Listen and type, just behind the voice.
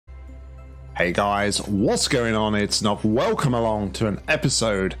Hey guys, what's going on? It's Nock. Welcome along to an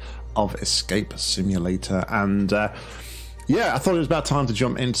episode of Escape Simulator, and yeah, I thought it was about time to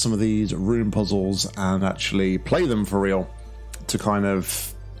jump into some of these room puzzles and actually play them for real, to kind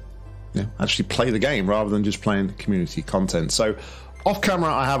of actually play the game rather than just playing community content. So off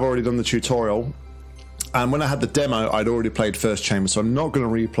camera I have already done the tutorial, and when I had the demo I'd already played First Chamber, so I'm not going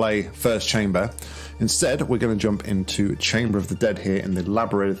to replay First Chamber. Instead, we're going to jump into Chamber of the Dead here in the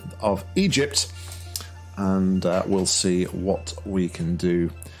Labyrinth of Egypt, and we'll see what we can do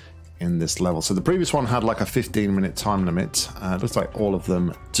in this level. So the previous one had like a 15-minute time limit. Looks like all of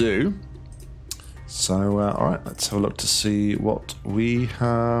them do. So, alright, let's have a look to see what we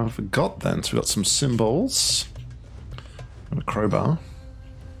have got then. So we've got some symbols, and a crowbar.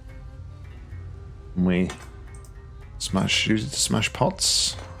 And we use it to smash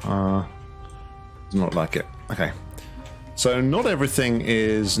pots. Doesn't look like it. Okay. So not everything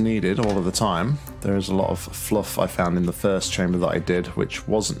is needed all of the time. There's a lot of fluff I found in the first chamber that I did, which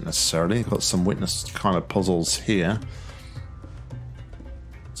wasn't necessarily. Got some witness kind of puzzles here.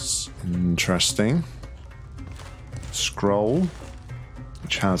 It's interesting. Scroll,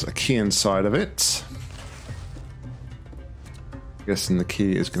 which has a key inside of it. I'm guessing the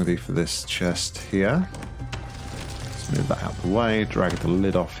key is going to be for this chest here. Let's move that out of the way, drag the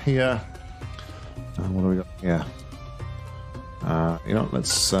lid off here. What do we got here?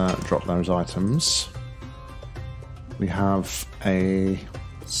 Let's drop those items. We have a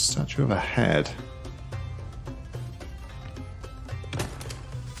statue of a head.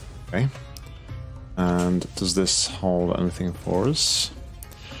 Okay. And does this hold anything for us?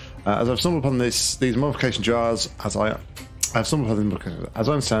 As I've stumbled upon these modification jars, as I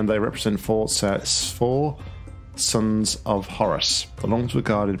understand, they represent four sons of Horus. The longs were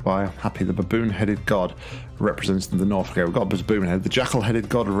guarded by Happy, the baboon-headed god representing the north. Okay, we've got baboon head. The jackal-headed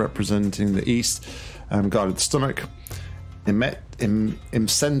god representing the east, guarded the stomach. Imseti,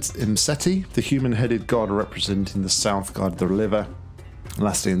 the human-headed god representing the south, guarded the liver. And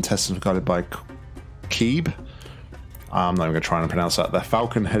lastly, intestines were guarded by Keeb. I'm not even going to try and pronounce that. The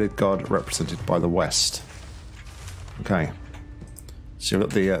falcon-headed god represented by the west. Okay, so you've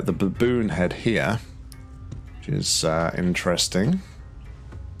got the baboon head here, which is interesting.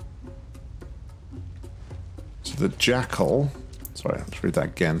 So the jackal, sorry, let's read that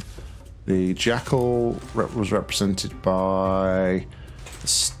again. The jackal was represented by the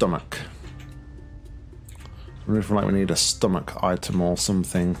stomach. I feel like we need a stomach item or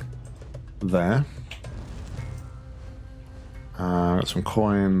something there. Got some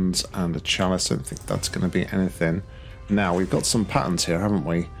coins and a chalice. I don't think that's going to be anything. Now, we've got some patterns here, haven't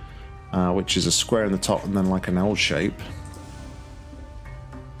we? Which is a square in the top and then like an L shape.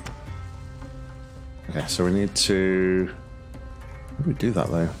 Okay, so we need to... How do we do that,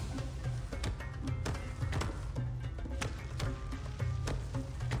 though?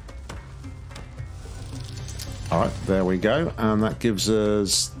 Alright, there we go. And that gives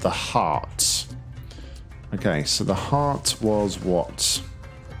us the heart. Okay, so the heart was what?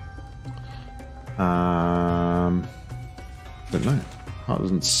 I don't know. Heart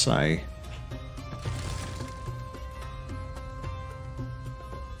doesn't say.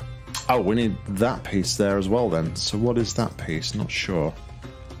 Oh, we need that piece there as well then. So what is that piece? Not sure.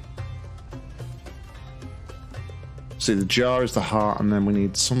 See, the jar is the heart, and then we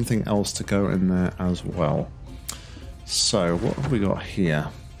need something else to go in there as well. So what have we got here?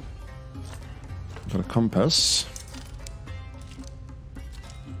 We've got a compass.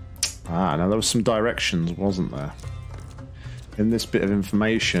 Ah, now there was some directions, wasn't there? In this bit of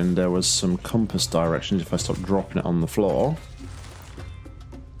information, there was some compass directions if I stop dropping it on the floor.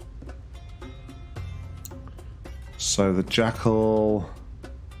 So the jackal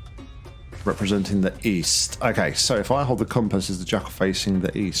representing the east. Okay, so if I hold the compass, is the jackal facing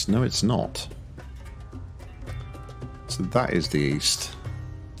the east? No, it's not. So that is the east.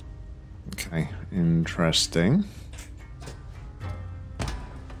 Okay, interesting.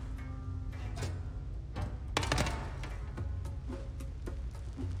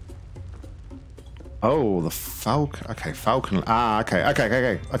 Oh, the falcon. Okay, falcon. Ah, okay. I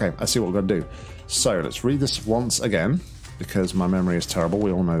see what we're going to do. So let's read this once again, because my memory is terrible.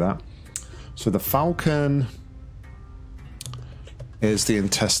 We all know that. So the falcon is the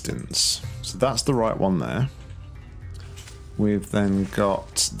intestines. So that's the right one there. We've then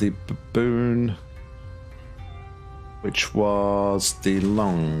got the baboon, which was the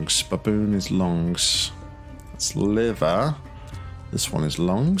lungs. Baboon is lungs. That's liver. This one is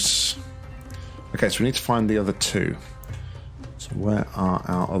lungs. Okay, so we need to find the other two. So where are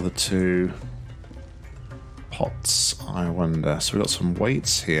our other two pots, I wonder? So we've got some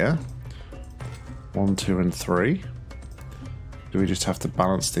weights here. 1, 2, and 3. Do we just have to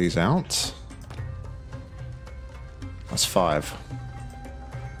balance these out? That's 5.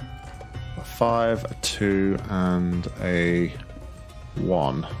 A 5, a 2, and a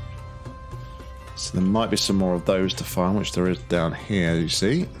 1. So there might be some more of those to find, which there is down here, you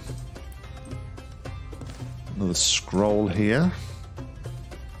see. Another scroll here.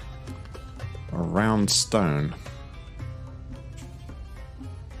 A round stone.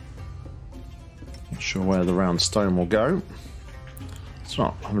 Not sure where the round stone will go. It's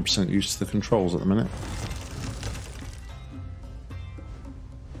not 100% used to the controls at the minute.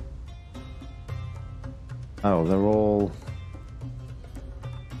 Oh, they're all...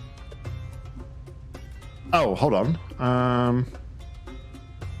 Oh, hold on.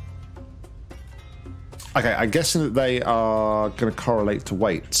 Okay, I'm guessing that they are going to correlate to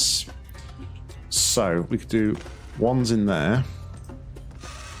weights. So, we could do 1's in there.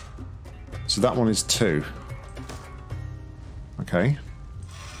 So that one is 2. Okay.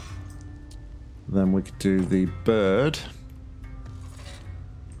 Then we could do the bird.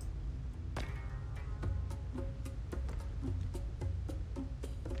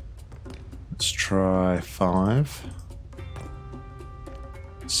 Let's try 5.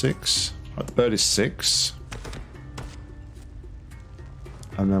 6. Right, the bird is 6.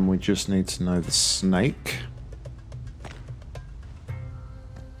 And then we just need to know the snake.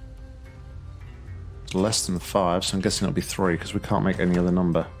 It's less than 5, so I'm guessing it'll be 3 because we can't make any other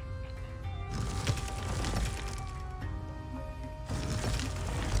number.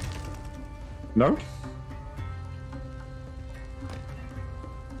 No?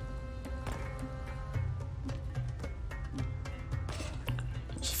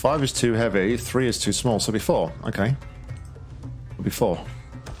 So 5 is too heavy, 3 is too small, so it'll be 4. Okay. It'll be 4.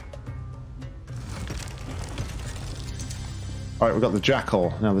 Alright, we've got the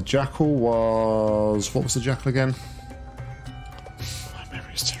jackal. Now the jackal was... What was the jackal again? My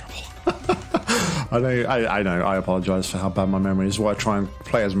memory is terrible. I know, I apologise for how bad my memory is. Why I try and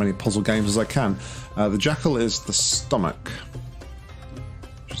play as many puzzle games as I can. The jackal is the stomach.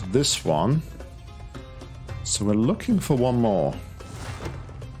 Which is this one. So we're looking for one more.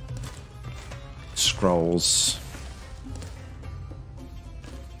 Scrolls.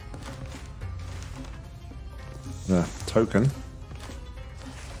 The token.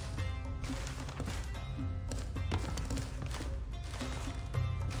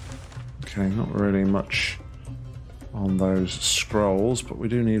 Okay, not really much on those scrolls, but we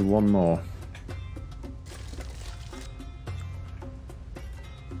do need one more.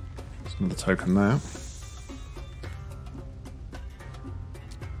 There's another token there.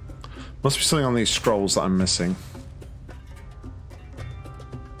 Must be something on these scrolls that I'm missing.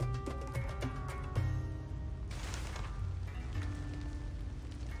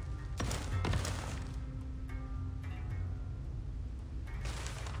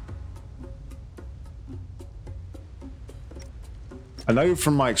 I know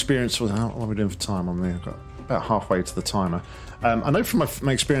from my experience with what are we doing for time on there? I've got about halfway to the timer. I know from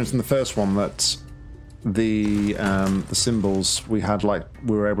my experience in the first one that the symbols we had, like,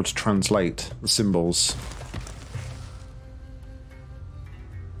 we were able to translate the symbols.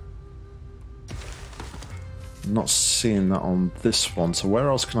 I'm not seeing that on this one. So where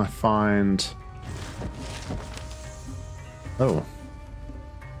else can I find? Oh.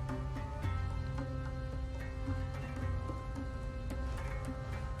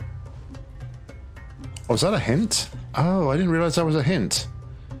 Was that a hint? Oh, I didn't realize that was a hint.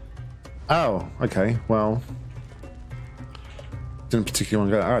 Oh, okay, well. Didn't particularly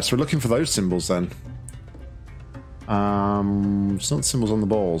want to go. Alright, so we're looking for those symbols then. It's not the symbols on the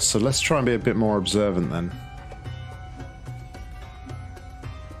balls, so let's try and be a bit more observant then.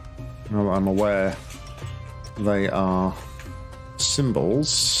 Now that I'm aware they are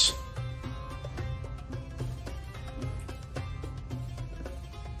symbols.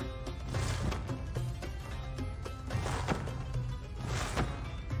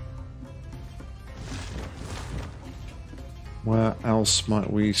 Where else might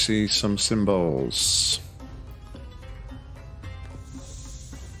we see some symbols?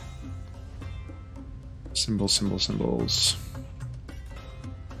 Symbols, symbols, symbols.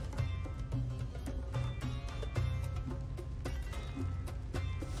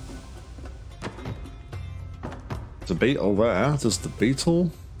 There's a beetle there. There's the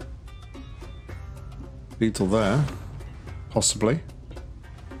beetle. Beetle there. Possibly.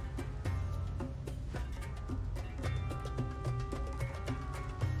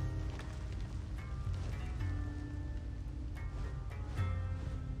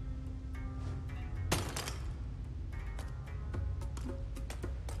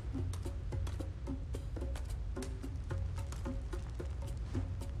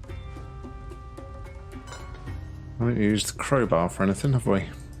 haven't used the crowbar for anything, have we?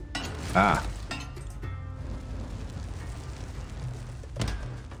 Ah.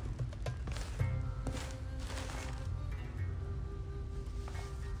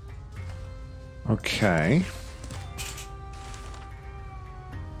 Okay.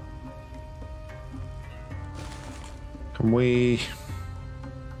 Can we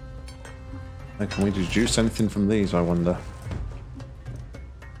deduce anything from these, I wonder?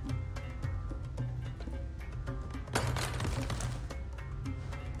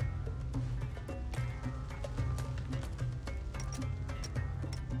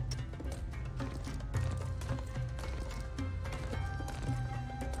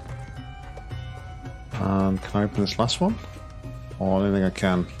 And can I open this last one? Oh, I don't think I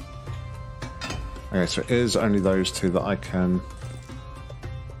can. Okay, so it is only those two that I can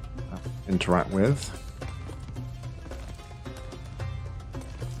interact with.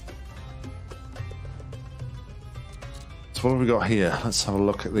 So what have we got here? Let's have a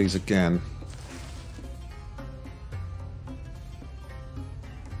look at these again.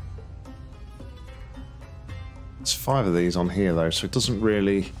 There's 5 of these on here though, so it doesn't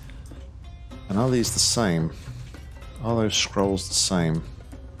really... And are these the same? Are those scrolls the same?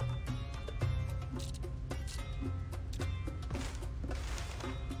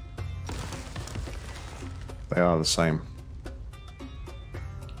 They are the same.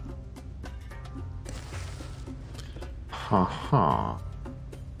 Ha ha.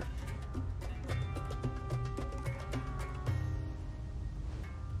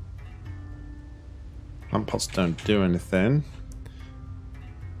 Plant pots don't do anything.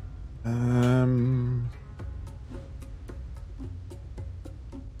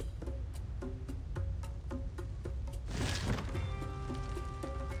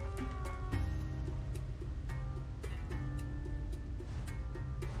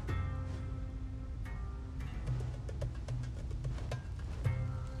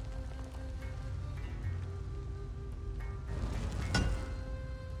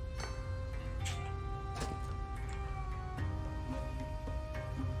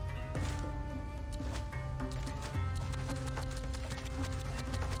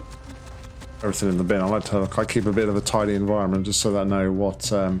 Everything in the bin. I keep a bit of a tidy environment just so that I know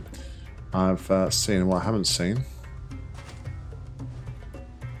what I've seen and what I haven't seen.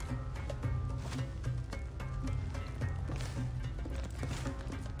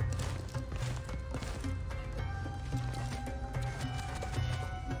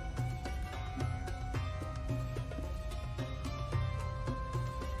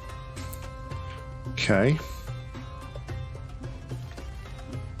 Okay.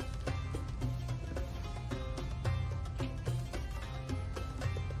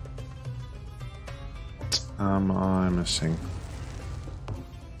 Am I missing?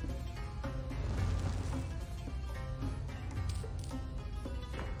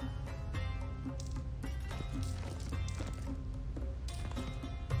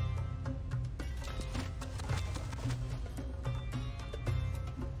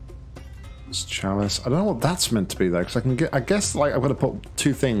 It's chalice. I don't know what that's meant to be though, because I guess like I've got to put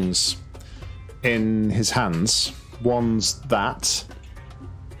 2 things in his hands. One's that.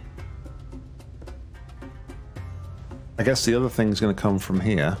 I guess the other thing's going to come from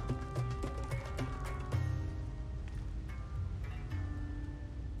here.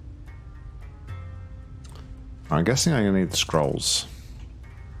 I'm guessing I'm going to need the scrolls.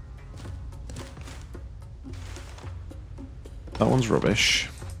 That one's rubbish.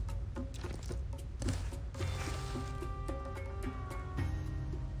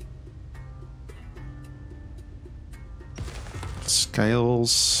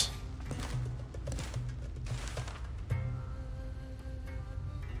 Scales.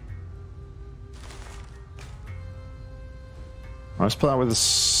 Let's put that with the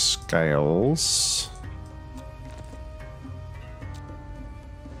scales.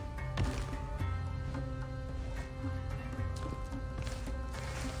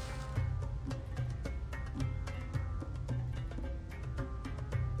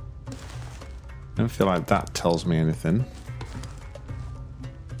 I don't feel like that tells me anything.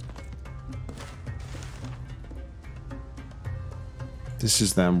 This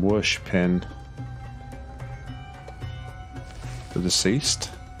is them worshipping the deceased.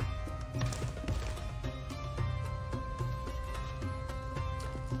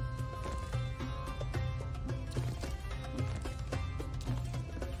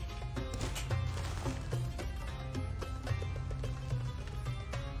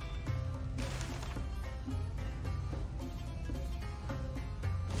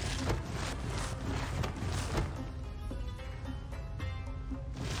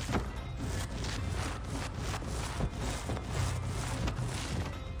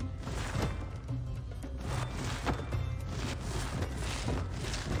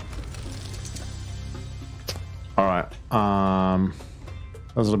 Alright.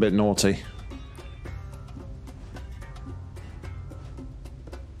 That was a little bit naughty.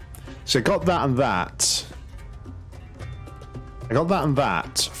 So I got that and that. I got that and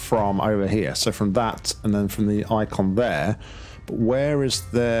that from over here. So from that and then from the icon there. But where is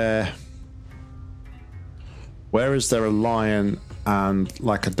there a lion and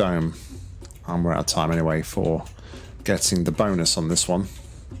like a dome? We're out of time anyway for getting the bonus on this one.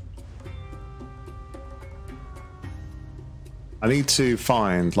 I need to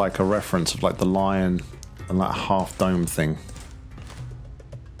find like a reference of like the lion and that half dome thing.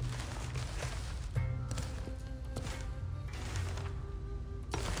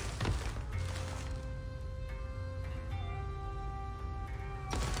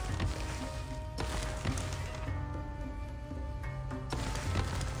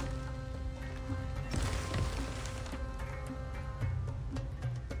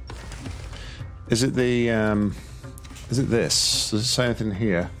 Is it the, is it this? Does it say anything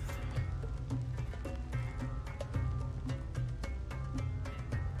here?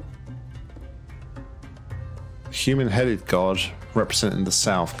 Human-headed god representing the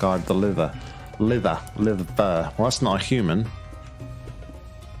south, guide the liver. Liver. Well, that's not a human.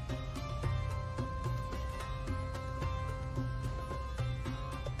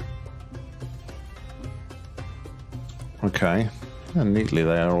 Okay. Yeah, neatly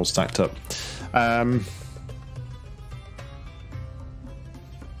they are all stacked up.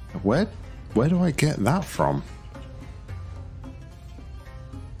 Where do I get that from?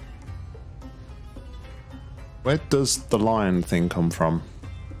 Where does the lion thing come from?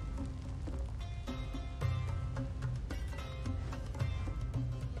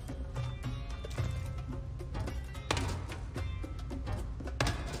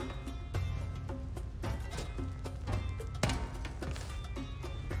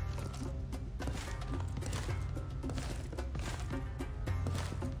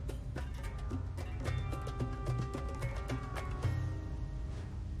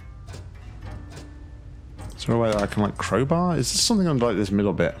 Is there a way that I can like crowbar? Is there something on like this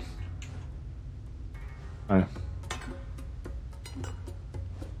middle bit? Oh.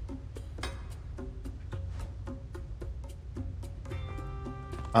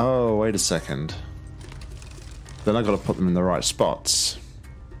 Oh, wait a second. Then I got to put them in the right spots.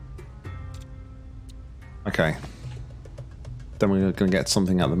 Okay. Then we're going to get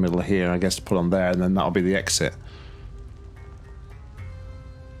something out the middle here, I guess, to put on there, and then that'll be the exit.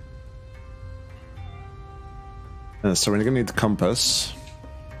 So we're going to need the compass.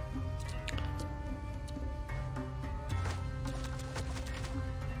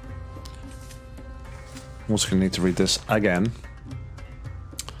 I'm also going to need to read this again.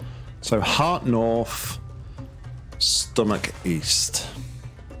 So heart north, stomach east.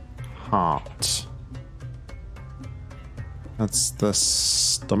 Heart. That's the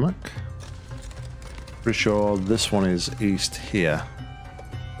stomach. Pretty sure this one is east here.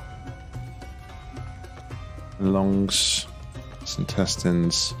 Lungs,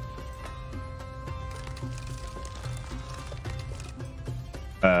 intestines.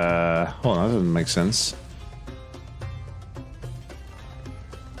 Hold on, that doesn't make sense.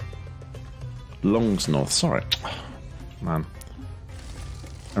 Lungs north, sorry. Man.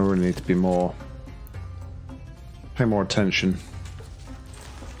 I really need to be more... pay more attention.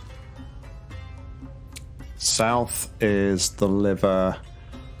 South is the liver,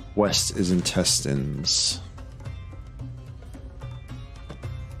 west is intestines.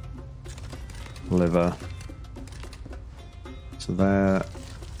 Liver. So there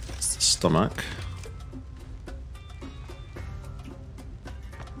is the stomach.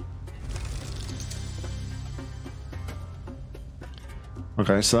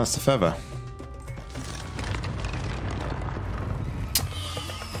 Okay, so that's the feather.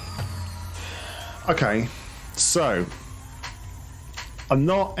 Okay, so I'm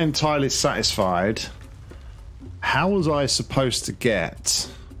not entirely satisfied. How was I supposed to get...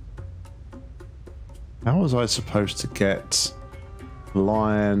 How was I supposed to get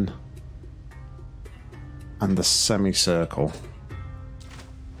lion and the semicircle?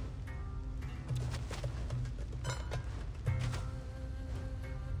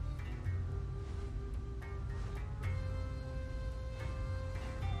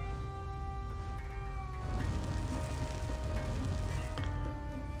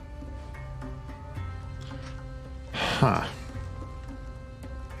 Huh.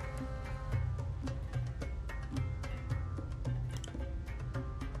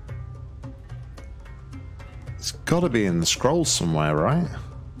 It's got to be in the scroll somewhere, right?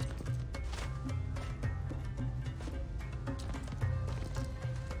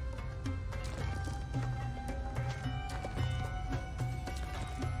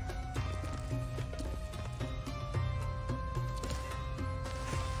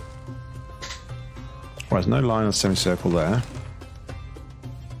 Right, there's no line of semicircle there.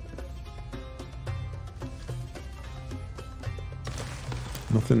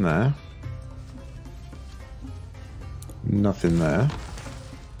 Nothing there. Nothing there.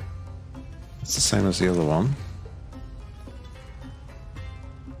 It's the same as the other one.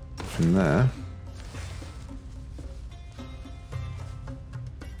 Nothing there.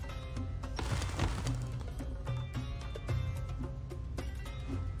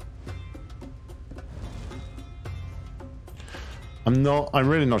 I'm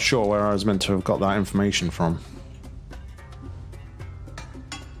really not sure where I was meant to have got that information from.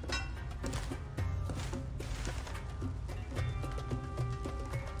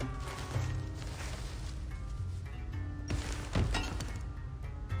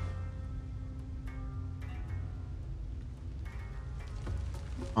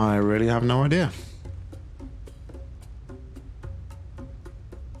 I really have no idea.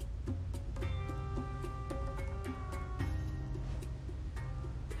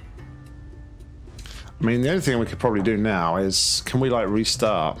 I mean, the only thing we could probably do now is, can we like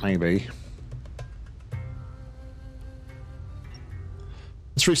restart, maybe?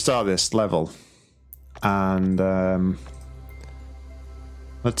 Let's restart this level. And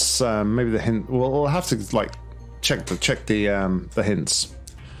let's maybe the hint, we'll have to like check the hints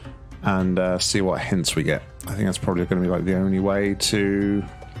and see what hints we get. I think that's probably going to be like the only way to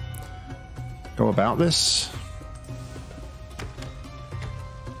go about this.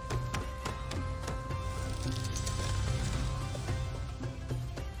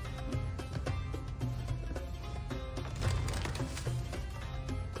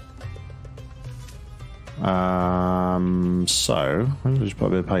 So let me just put a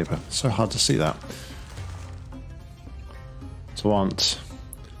bit of paper. It's so hard to see that. So I want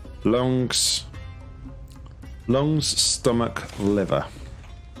lungs, stomach, liver.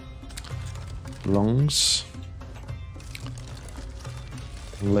 Lungs,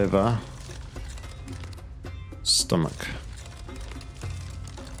 liver, stomach.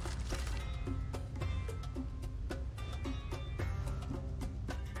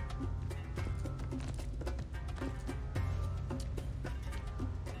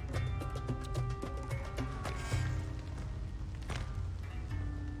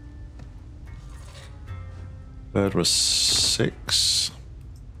 Third was 6.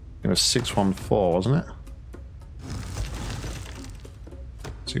 It was 614, wasn't it?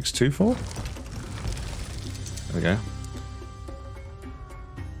 624? There we go.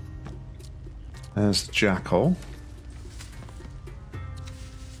 There's the jackal.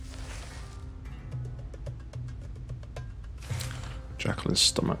 Jackal is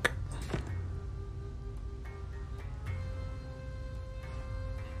stomach.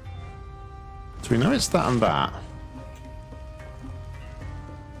 So we know it's that and that.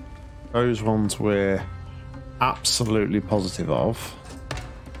 Those ones we're absolutely positive of.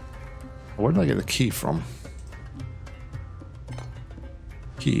 Where did I get the key from?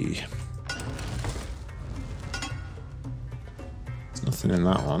 Key. There's nothing in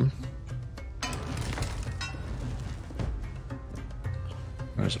that one.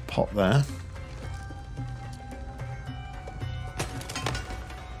 There's a pot there.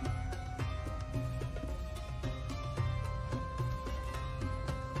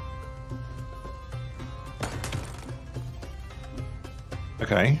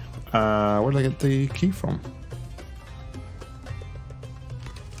 Okay, where did I get the key from?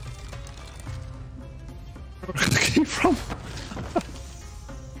 Where did I get the key from?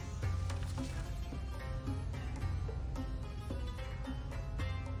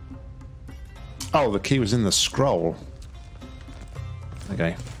 Oh, the key was in the scroll.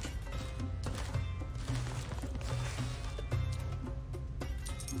 Okay.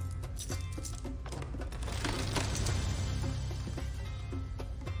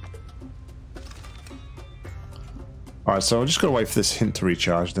 Alright, so I'm just going to wait for this hint to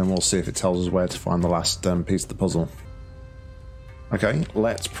recharge, then we'll see if it tells us where to find the last piece of the puzzle. Okay,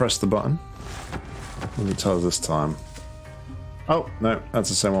 let's press the button. What does it tell us this time? Oh, no, that's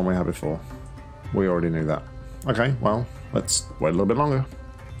the same one we had before. We already knew that. Okay, well, let's wait a little bit longer.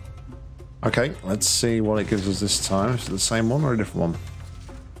 Okay, let's see what it gives us this time. Is it the same one or a different one?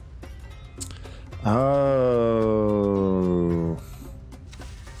 Oh...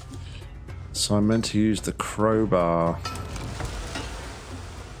 So I'm meant to use the crowbar,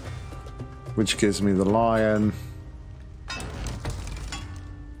 which gives me the lion.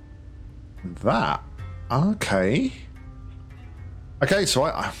 That. Okay. Okay,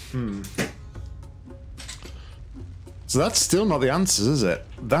 so So that's still not the answers, is it?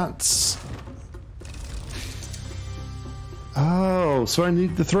 That's... Oh, so I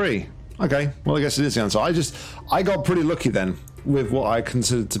need the 3. Okay, well, I guess it is the answer. I got pretty lucky then with what I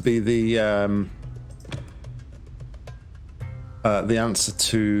considered to be the answer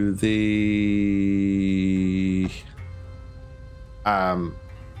to the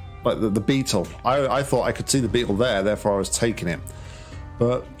like the beetle. I thought I could see the beetle there, therefore I was taking it.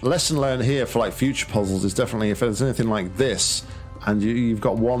 But lesson learned here for like future puzzles is definitely if there's anything like this, and you've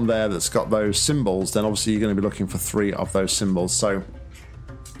got one there that's got those symbols, then obviously you're going to be looking for 3 of those symbols. So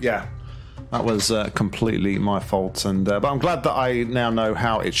yeah, that was completely my fault, and but I'm glad that I now know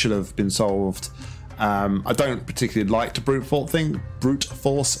how it should have been solved. I don't particularly like to brute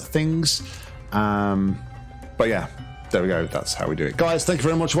force things, but yeah, there we go. That's how we do it, guys. Thank you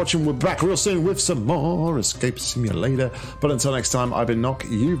very much for watching. We're back real soon with some more Escape Simulator. But until next time, I've been Nock.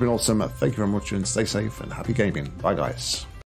 You've been awesome. Thank you very much, and stay safe and happy gaming. Bye, guys.